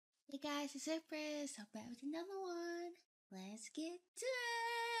Hey guys, it's Empress. I'm back with another one. Let's get to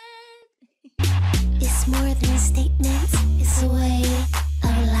it. It's more than statements, it's a way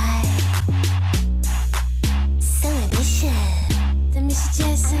of life. So ambition, the Mr.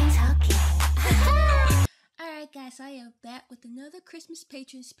 Jackson talking. Alright guys, I am back with another Christmas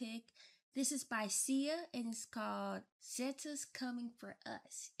Patrons pick. This is by Sia and it's called Santa's Coming for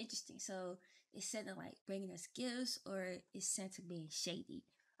Us. Interesting. So is Santa like bringing us gifts or is Santa being shady?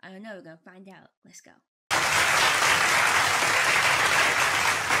 I don't know, we're gonna find out. Let's go.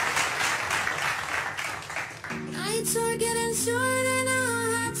 Nights are getting shorter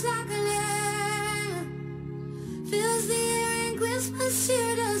now, hot chocolate fills the air and Christmas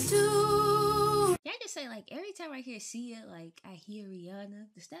cheer does too. Yeah, I just say like every time I hear Sia, like I hear Rihanna.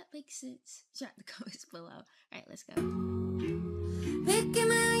 Does that make sense? Drop the comments below. Alright, let's go.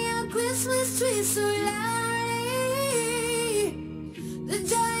 Picking out your Christmas tree so loudly, the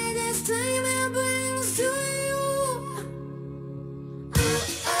joy this time it brings to you.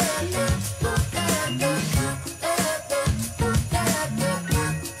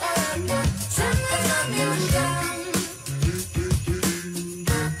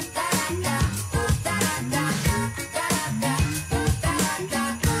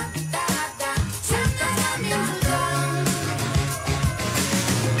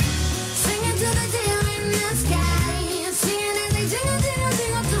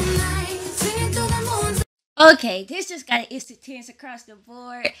 Okay, this just got an instant tears across the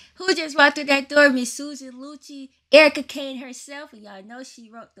board. Who just walked through that door? Miss Susan LUCCI, Erica Kane herself, and y'all know she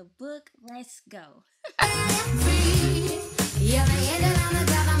wrote the book. Let's go. Yeah, they ended on the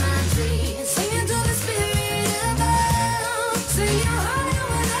top of my tree, singing to the spirit above. Sing your heart out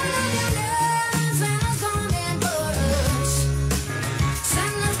with all of your love. Santa's coming for us.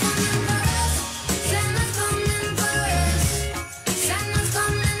 Santa's coming for us. Santa's coming for us. Santa's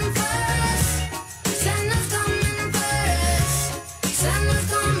coming for us. Santa's coming for us. Santa's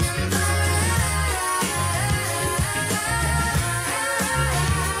coming for us.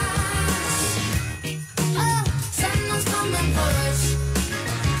 Oh, Santa's coming for us.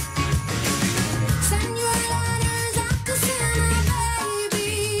 Send your letters out to Santa,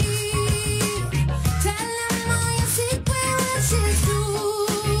 baby. Tell him all your secret wishes too.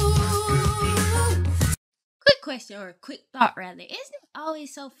 Quick question, or quick thought rather. Isn't it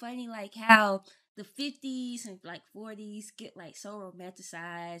always so funny like how the 50s and like 40s get like so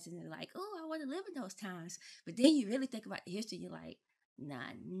romanticized and they're like, oh, I want to live in those times. But then you really think about the history and you're like,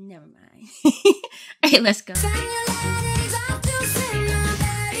 nah, never mind. Alright, let's go. Send your letters out to Santa,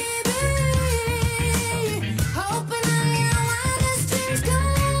 baby. Hoping all your wildest dreams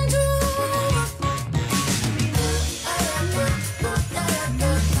come true.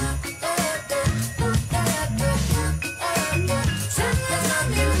 Santa's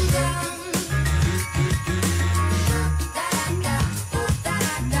coming down.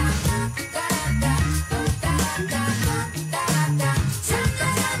 Santa's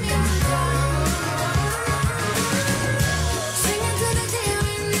coming down. Singing to the deer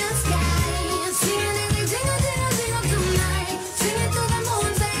in the sky, singing every jingle, jingle, jingle tonight. Singing to the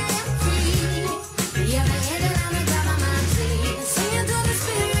moon, saying free. Yeah, they hit it on the top of my tree. Singing to the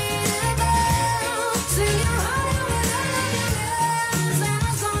spirit above. Sing your heart out with all of your love.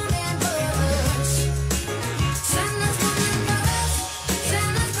 Santa's coming for us. Santa's coming for us.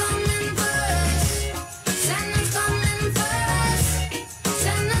 Santa's coming for us. Santa's coming for us.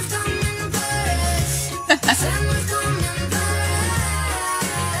 Santa's coming for us. Santa's coming for us.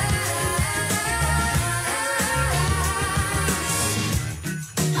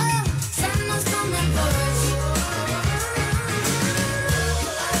 Oh, Santa's coming for us. Santa's coming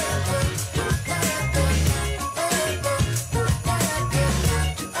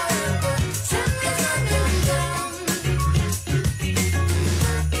down.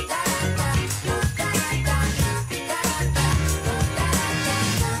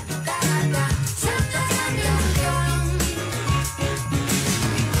 coming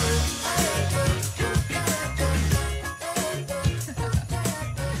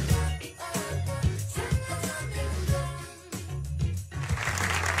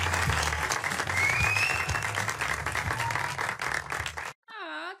down.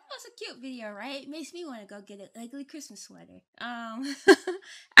 Aw, that was a cute video, right? Makes me want to go get an ugly Christmas sweater. I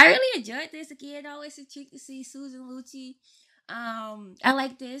really enjoyed this. Again, always a treat to see Susan LUCCI. I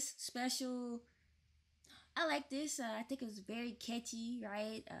like this special. I like this. I think it was very catchy,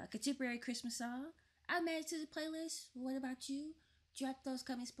 right? Contemporary Christmas song. I made it to the playlist. What about you? Drop those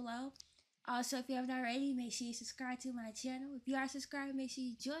comments below. Also, if you haven't already, make sure you subscribe to my channel. If you are subscribed, make sure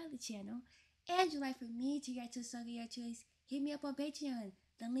you join the channel. And you'd like for me to react to a song of your choice, hit me up on Patreon.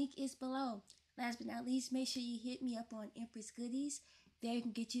 The link is below. Last but not least, make sure you hit me up on Empress Goodies. There you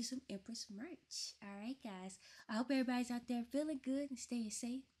can get you some Empress merch. Alright, guys. I hope everybody's out there feeling good and staying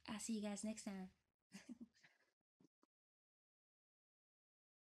safe. I'll see you guys next time.